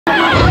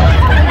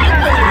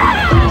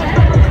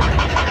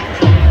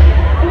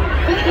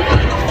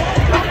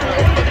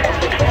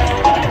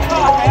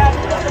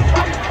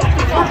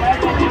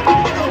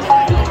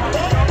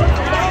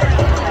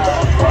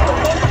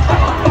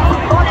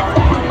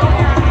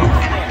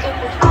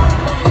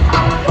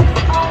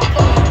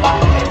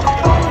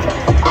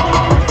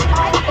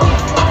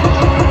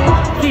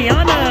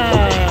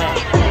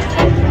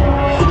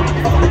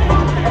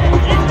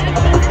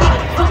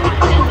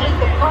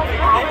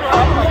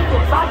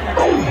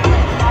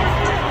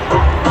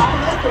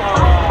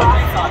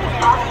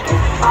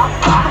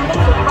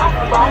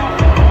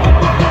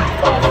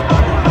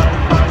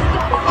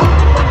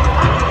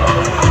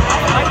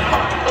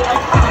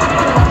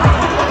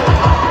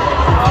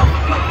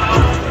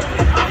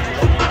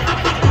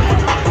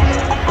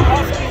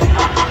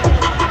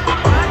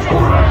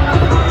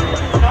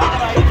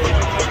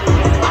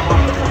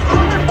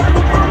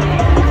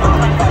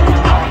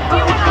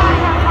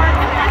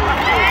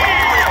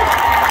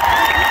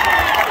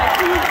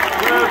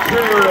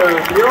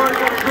Cheerleading, the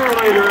Oregon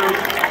Cheerleaders,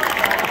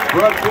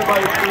 brought to you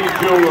by Steve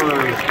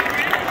Jewelers.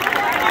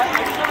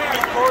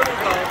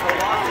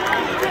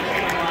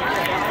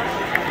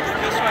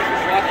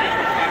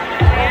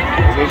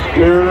 In the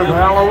spirit of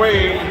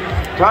Halloween,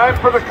 time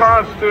for the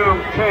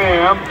costume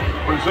cam,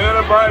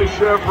 presented by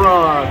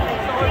Chevron.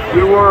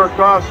 You wore a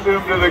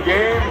costume to the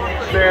game,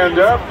 stand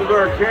up to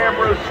our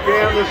cameras,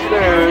 scan the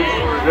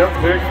stands, they'll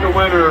pick the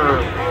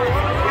winner.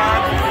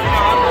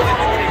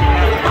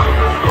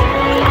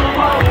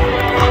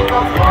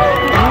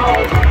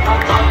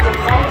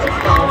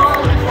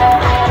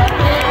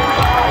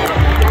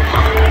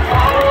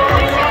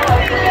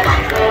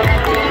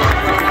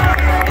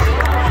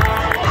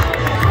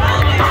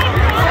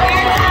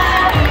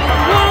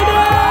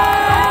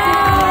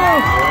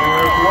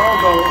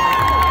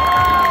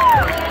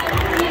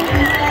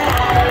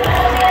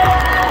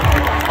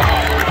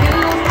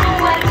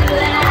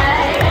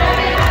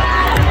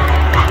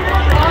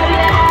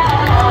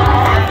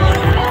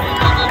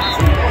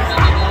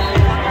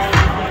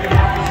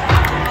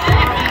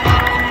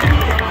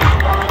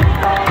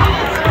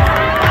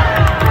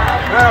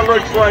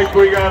 Looks like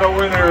we got a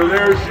winner.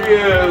 There she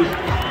is.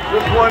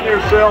 Just won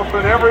yourself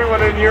and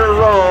everyone in your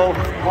row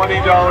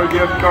 $20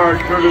 gift card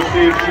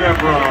courtesy of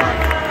Chevron.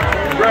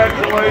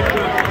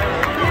 Congratulations.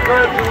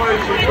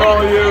 Congratulations to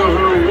all you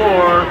who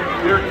wore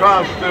your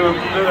costumes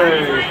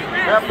today.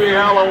 Happy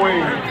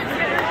Halloween.